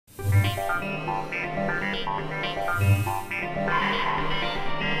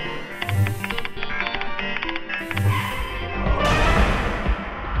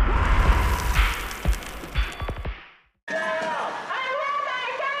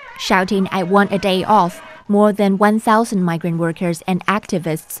Shouting, "I want a day off," more than 1,000 migrant workers and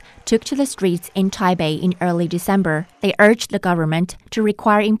activists took to the streets in Taipei in early December. They urged the government to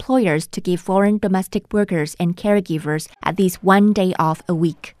require employers to give foreign domestic workers and caregivers at least one day off a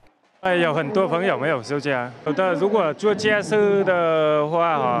week. 有很多朋友没有休假，有的如果做家事的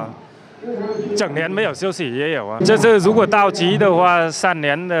话，整年没有休息也有啊。就是如果到期的话，3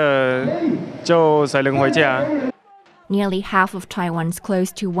年的就才能回家。 Nearly half of Taiwan's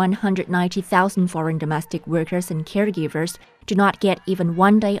close to 190,000 foreign domestic workers and caregivers do not get even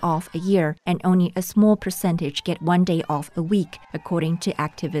one day off a year, and only a small percentage get one day off a week, according to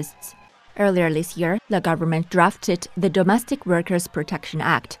activists. Earlier this year, the government drafted the Domestic Workers Protection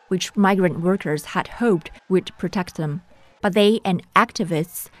Act, which migrant workers had hoped would protect them. But they and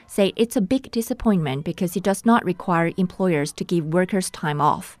activists say it's a big disappointment because it does not require employers to give workers time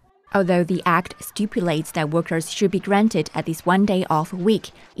off. Although the act stipulates that workers should be granted at least one day off a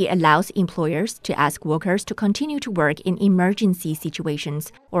week, it allows employers to ask workers to continue to work in emergency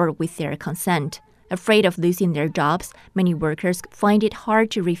situations or with their consent. Afraid of losing their jobs, many workers find it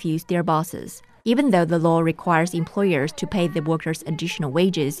hard to refuse their bosses. Even though the law requires employers to pay the workers additional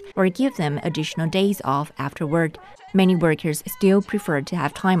wages or give them additional days off after work, many workers still prefer to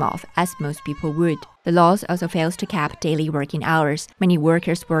have time off, as most people would. The law also fails to cap daily working hours. Many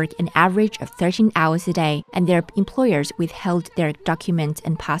workers work an average of 13 hours a day, and their employers withheld their documents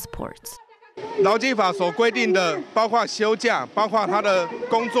and passports. 劳基法所规定的，包括休假，包括他的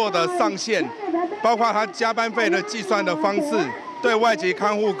工作的上限，包括他加班费的计算的方式，对外籍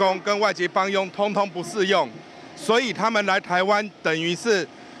看护工跟外籍帮佣通通不适用。所以他们来台湾，等于是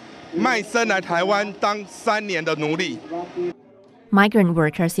卖身来台湾当3年的奴隶。 Migrant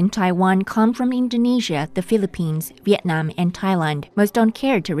workers in Taiwan come from Indonesia, the Philippines, Vietnam, and Thailand. Most don't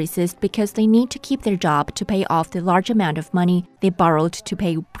care to resist because they need to keep their job to pay off the large amount of money they borrowed to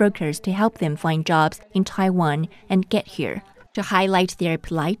pay brokers to help them find jobs in Taiwan and get here. To highlight their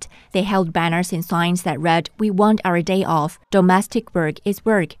plight, they held banners and signs that read, "We want our day off, domestic work is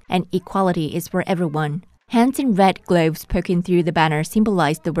work, and equality is for everyone." Hands in red gloves poking through the banner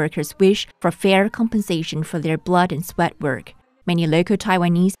symbolized the workers' wish for fair compensation for their blood and sweat work. Many local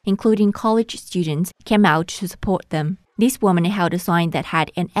Taiwanese, including college students, came out to support them. This woman held a sign that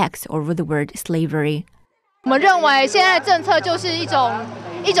had an X over the word slavery. 我们认为现在政策就是一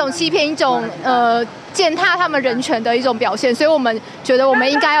种欺骗，一种践踏他们人权的一种表现，所以我们觉得我们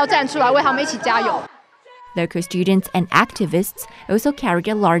应该要站出来为他们一起加油。 Local students and activists also carried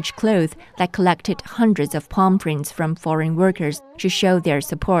a large cloth that collected hundreds of palm prints from foreign workers to show their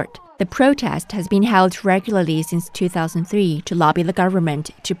support. The protest has been held regularly since 2003 to lobby the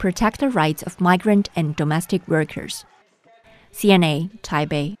government to protect the rights of migrant and domestic workers. CNA,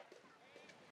 Taipei.